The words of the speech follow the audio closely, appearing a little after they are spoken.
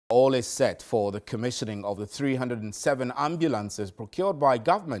All is set for the commissioning of the 307 ambulances procured by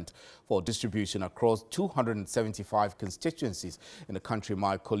government for distribution across 275 constituencies in the country.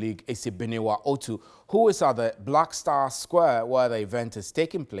 My colleague Esibiniwa Otu, who is at the Black Star Square where the event is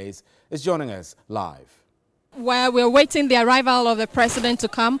taking place, is joining us live. Where we're waiting the arrival of the president to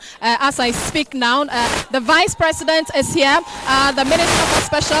come. As I speak now, the vice president is here. The minister for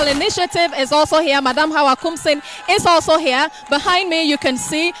special initiative is also here. Madam Hawa Kumsin is also here. Behind me, you can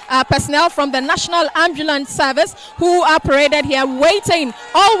see personnel from the National Ambulance Service who are paraded here,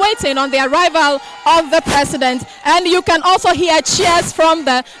 all waiting on the arrival of the president. And you can also hear cheers from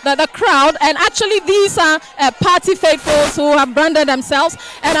the crowd. And actually, these are party faithfuls who have branded themselves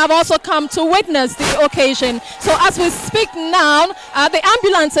and have also come to witness the occasion. So as we speak now, the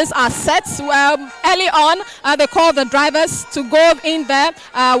ambulances are set. Early on, they call the drivers to go in there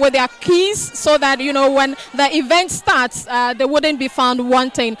with their keys so that, you know, when the event starts, they wouldn't be found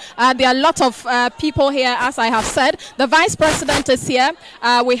wanting. There are a lot of people here, as I have said. The vice president is here.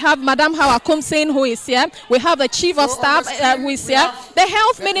 We have Madam Hawa Kumsin, who is here. We have the chief of staff who is here. The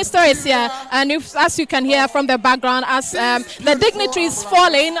health minister is here. And as you can hear from the background, as the dignitaries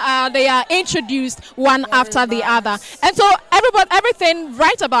falling, they are introduced one after the other. And so everything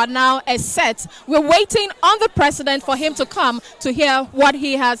right about now is set. We're waiting on the president for him to come to hear what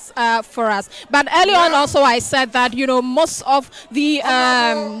he has for us. But early on also I said that, you know, most of the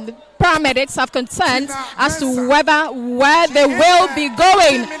paramedics have concerns as to where they will be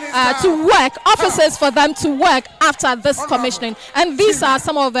going to work, offices for them to work after this commissioning. And these are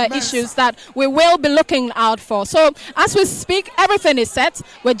some of the issues that we will be looking out for. So as we speak, everything is set.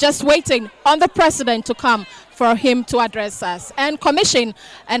 We're just waiting on the president to come for him to address us and commission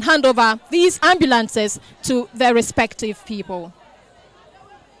and hand over these ambulances to their respective people.